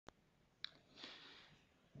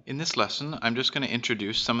In this lesson, I'm just going to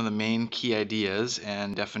introduce some of the main key ideas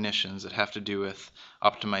and definitions that have to do with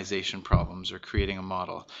optimization problems or creating a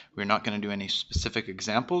model. We're not going to do any specific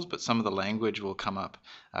examples, but some of the language will come up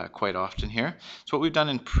quite often here. So what we've done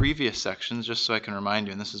in previous sections, just so I can remind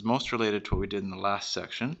you, and this is most related to what we did in the last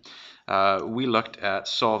section, we looked at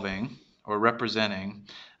solving or representing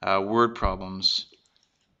word problems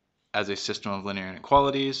as a system of linear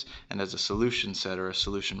inequalities and as a solution set or a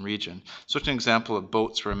solution region. So it's an example of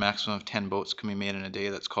boats where a maximum of 10 boats can be made in a day.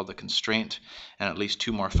 That's called the constraint, and at least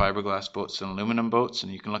 2 more fiberglass boats than aluminum boats,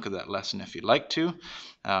 and you can look at that lesson if you'd like to.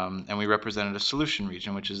 And we represented a solution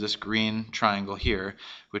region, which is this green triangle here,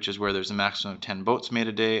 which is where there's a maximum of 10 boats made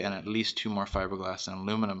a day and at least 2 more fiberglass than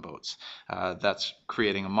aluminum boats. That's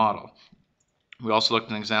creating a model. We also looked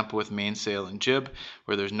at an example with mainsail and jib,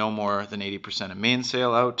 where there's no more than 80% of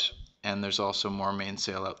mainsail out, and there's also more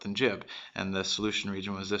mainsail out than jib. And the solution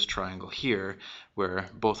region was this triangle here, where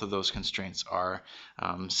both of those constraints are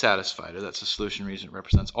satisfied. Or that's a solution region that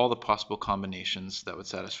represents all the possible combinations that would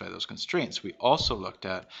satisfy those constraints. We also looked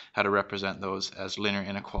at how to represent those as linear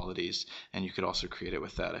inequalities, and you could also create it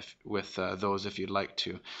with that, those if you'd like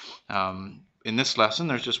to. In this lesson,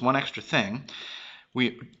 there's just one extra thing.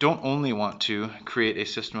 We don't only want to create a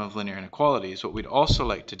system of linear inequalities. What we'd also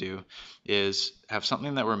like to do is have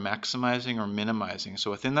something that we're maximizing or minimizing. So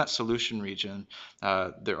within that solution region,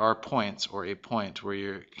 there are points or a point where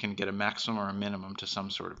you can get a maximum or a minimum to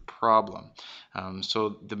some sort of problem.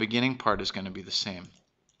 So the beginning part is going to be the same.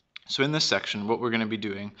 So in this section, what we're going to be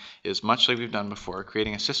doing is, much like we've done before,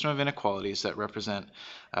 creating a system of inequalities that represent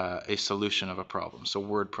a solution of a problem. So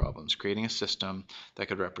word problems, creating a system that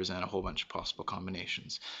could represent a whole bunch of possible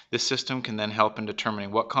combinations. This system can then help in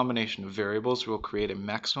determining what combination of variables will create a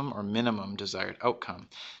maximum or minimum desired outcome.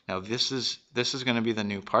 Now this is going to be the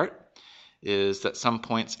new part, is that some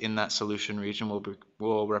points in that solution region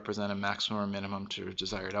will represent a maximum or minimum to a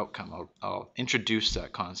desired outcome. I'll introduce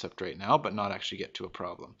that concept right now, but not actually get to a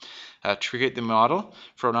problem. To create the model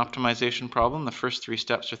for an optimization problem, the first 3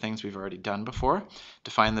 steps are things we've already done before.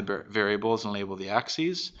 Define the variables and label the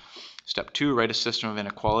axes. Step 2, write a system of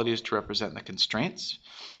inequalities to represent the constraints.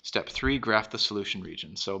 Step 3, graph the solution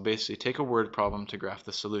region. So basically take a word problem to graph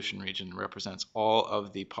the solution region that represents all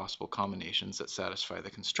of the possible combinations that satisfy the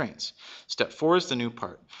constraints. Step 4 is the new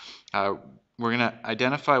part. We're going to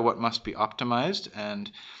identify what must be optimized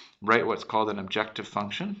and write what's called an objective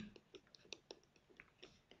function.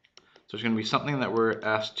 So there's going to be something that we're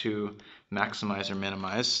asked to maximize or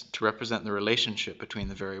minimize to represent the relationship between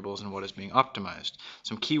the variables and what is being optimized.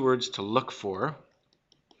 Some keywords to look for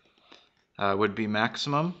would be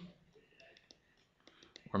maximum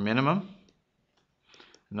or minimum.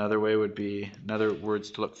 Another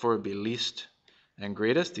words to look for would be least and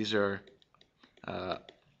greatest. These are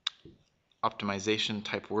optimization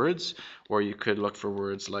type words, or you could look for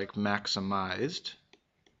words like maximized.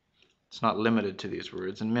 It's not limited to these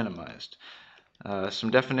words, and minimized. Some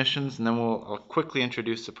definitions, and then I'll quickly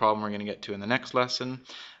introduce the problem we're going to get to in the next lesson.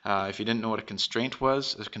 If you didn't know what a constraint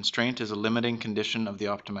was, a constraint is a limiting condition of the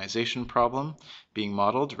optimization problem being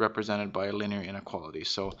modeled, represented by a linear inequality.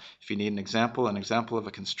 So if you need an example of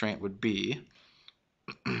a constraint would be,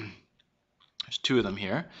 there's 2 of them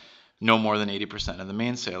here, no more than 80% of the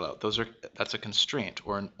mainsail out. That's a constraint,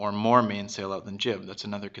 or more mainsail out than jib. That's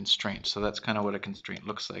another constraint. So that's kind of what a constraint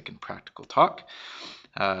looks like in practical talk.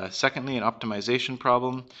 Secondly, an optimization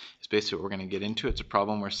problem is basically what we're going to get into. It's a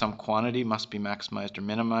problem where some quantity must be maximized or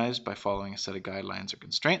minimized by following a set of guidelines or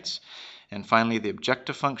constraints. And finally, the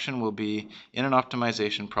objective function will be, in an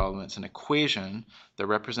optimization problem, it's an equation that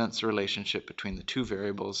represents the relationship between the 2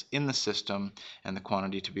 variables in the system and the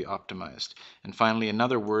quantity to be optimized. And finally,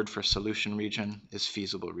 another word for solution region is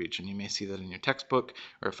feasible region. You may see that in your textbook,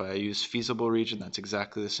 or if I use feasible region, that's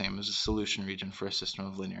exactly the same as a solution region for a system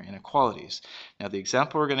of linear inequalities. Now, the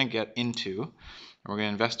example we're going to get into, and we're going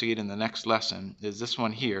to investigate in the next lesson, is this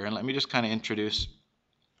one here. And let me just kind of introduce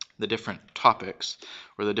the different topics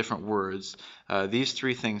or the different words. These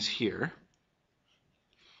 3 things here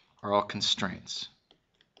are all constraints.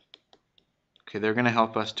 Okay, they're going to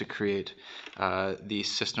help us to create the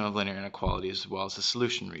system of linear inequalities as well as the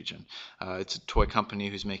solution region. It's a toy company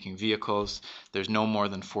who's making vehicles. There's no more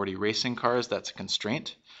than 40 racing cars. That's a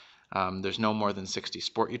constraint. There's no more than 60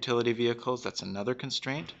 sport utility vehicles. That's another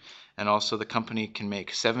constraint. And also the company can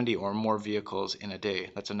make 70 or more vehicles in a day.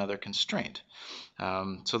 That's another constraint.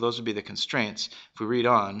 So those would be the constraints. If we read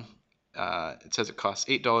on, it says it costs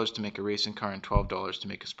 $8 to make a racing car and $12 to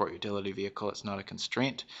make a sport utility vehicle. It's not a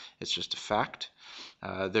constraint, it's just a fact.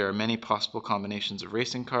 There are many possible combinations of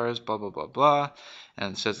racing cars, blah, blah, blah, blah.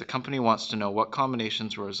 And it says the company wants to know what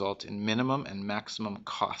combinations will result in minimum and maximum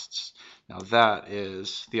costs. Now that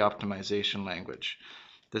is the optimization language.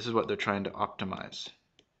 This is what they're trying to optimize,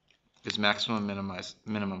 is maximum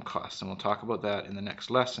minimum costs. And we'll talk about that in the next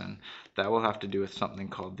lesson. That will have to do with something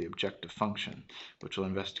called the objective function, which we'll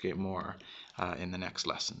investigate more in the next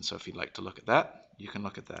lesson. So if you'd like to look at that, you can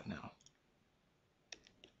look at that now.